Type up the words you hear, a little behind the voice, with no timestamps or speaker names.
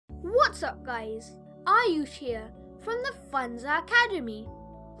What's up guys, Ayush here from the Funza Academy.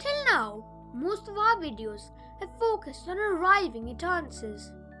 Till now, most of our videos have focused on arriving at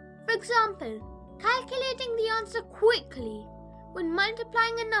answers. For example, calculating the answer quickly when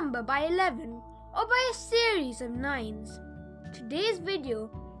multiplying a number by 11 or by a series of 9s. Today's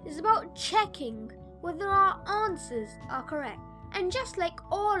video is about checking whether our answers are correct. And just like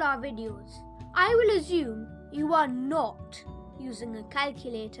all our videos, I will assume you are not using a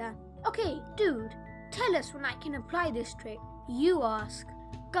calculator. Okay, dude, tell us when I can apply this trick, you ask.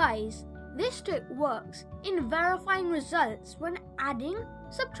 Guys, this trick works in verifying results when adding,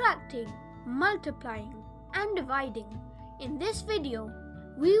 subtracting, multiplying, and dividing. In this video,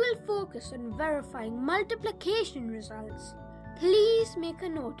 we will focus on verifying multiplication results. Please make a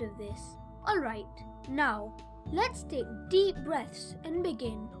note of this. Alright, now let's take deep breaths and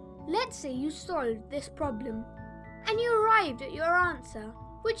begin. Let's say you solved this problem and you arrived at your answer,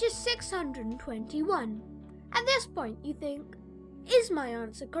 which is 621. At this point you think, is my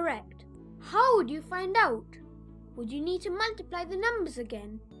answer correct? How would you find out? Would you need to multiply the numbers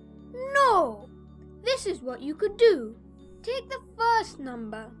again? No! This is what you could do. Take the first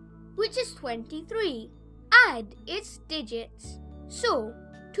number, which is 23. Add its digits. So,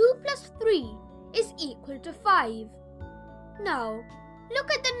 2 plus 3 is equal to 5. Now,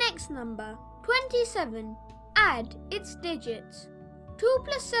 look at the next number, 27. Add its digits. 2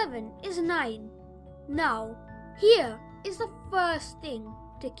 plus 7 is 9. Now, here is the first thing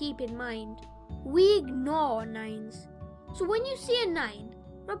to keep in mind. We ignore 9s. So when you see a 9,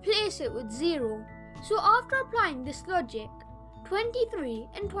 replace it with 0. So after applying this logic, 23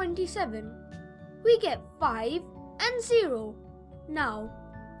 and 27, we get 5 and 0. Now,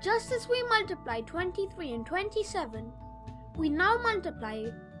 just as we multiply 23 and 27, we now multiply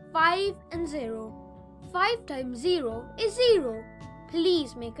 5 and 0. 5 times 0 is 0.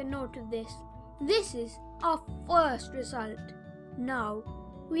 Please make a note of this. This is our first result. Now,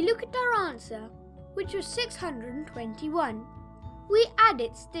 we look at our answer, which was 621. We add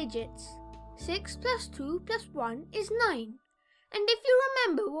its digits. 6 plus 2 plus 1 is 9. And if you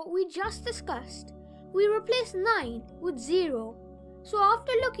remember what we just discussed, we replace 9 with 0. So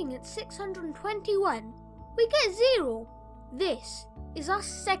after looking at 621, we get 0. This is our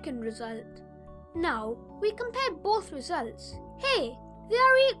second result. Now, we compare both results. Hey, they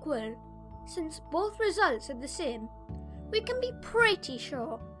are equal. Since both results are the same, we can be pretty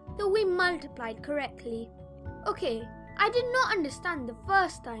sure that we multiplied correctly. Okay, I did not understand the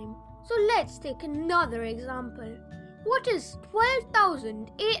first time, so let's take another example. What is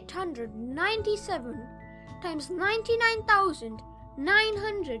 12,897 times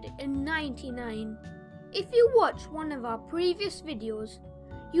 99,999? If you watch one of our previous videos,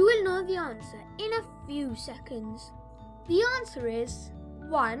 you will know the answer in a few seconds. The answer is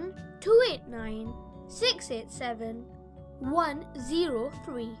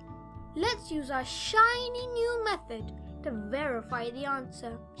 1,289,687,103. Let's use our shiny new method to verify the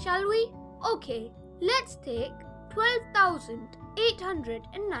answer, shall we? Okay, let's take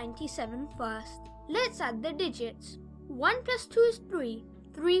 12,897 first. Let's add the digits. 1 plus 2 is 3.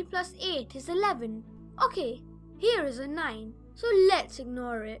 3 plus 8 is 11. Okay, here is a 9, so let's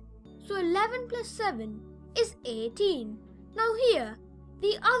ignore it. So 11 plus 7 is 18. Now here,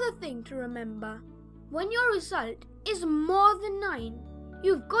 the other thing to remember. When your result is more than 9,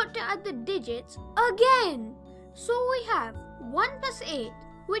 you've got to add the digits again. So we have 1 plus 8,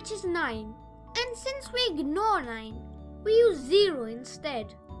 which is 9. And since we ignore 9, we use 0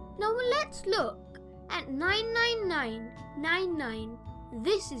 instead. Now let's look at 99999.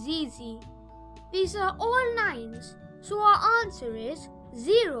 This is easy. These are all 9s, so our answer is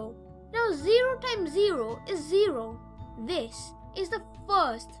 0. Now 0 times 0 is 0. This is the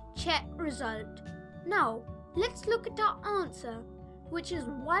first check result. Now let's look at our answer, which is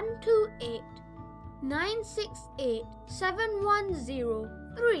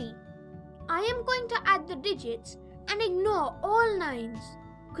 128,968,710.3. I am going to add the digits and ignore all 9s.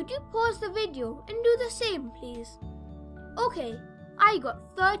 Could you pause the video and do the same, please? Okay, I got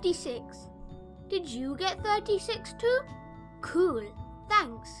 36. Did you get 36 too? Cool,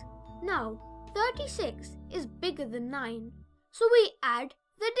 thanks. Now, 36 is bigger than 9, so we add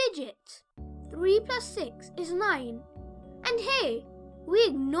the digits. 3 plus 6 is 9. And hey, we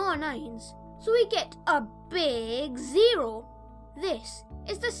ignore 9s, so we get a big 0. This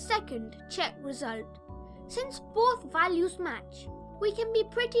is the second check result. Since both values match, we can be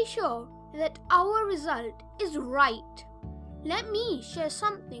pretty sure that our result is right. Let me share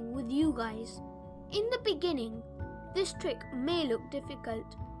something with you guys. In the beginning, this trick may look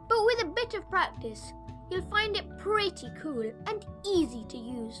difficult, but with a bit of practice, you'll find it pretty cool and easy to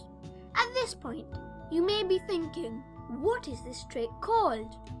use. At this point, you may be thinking, what is this trick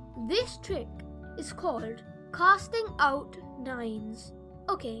called? This trick is called casting out nines.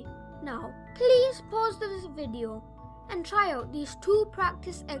 Okay, now please pause this video and try out these 2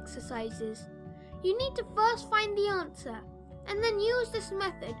 practice exercises. You need to first find the answer and then use this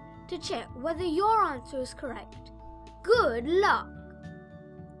method to check whether your answer is correct. Good luck!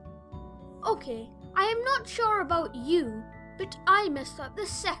 Okay, I am not sure about you, but I messed up the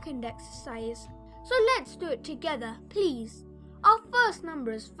second exercise. So let's do it together, please. Our first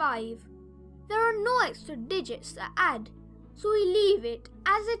number is 5. There are no extra digits to add, so we leave it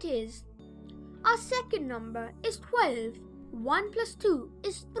as it is. Our second number is 12. 1 plus 2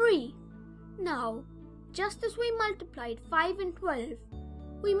 is 3. Now, just as we multiplied 5 and 12,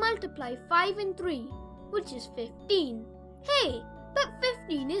 we multiply 5 and 3, which is 15. Hey, but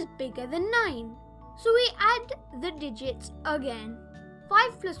 15 is bigger than 9, so we add the digits again.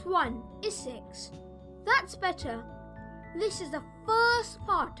 5 plus 1 is 6. That's better. This is the first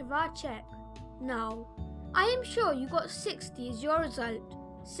part of our check. Now, I am sure you got 60 as your result.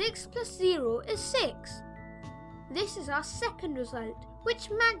 6 plus 0 is 6. This is our second result, which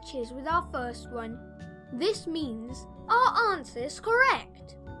matches with our first one. This means our answer is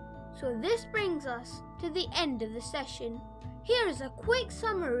correct. So this brings us to the end of the session. Here is a quick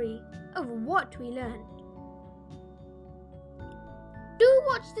summary of what we learned. Do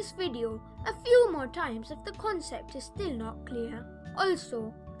watch this video a few more times if the concept is still not clear.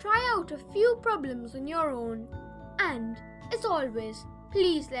 Also, try out a few problems on your own. And, as always,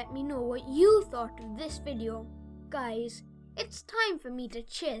 please let me know what you thought of this video. Guys, it's time for me to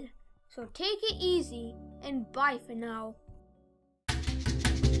chill, so take it easy and bye for now.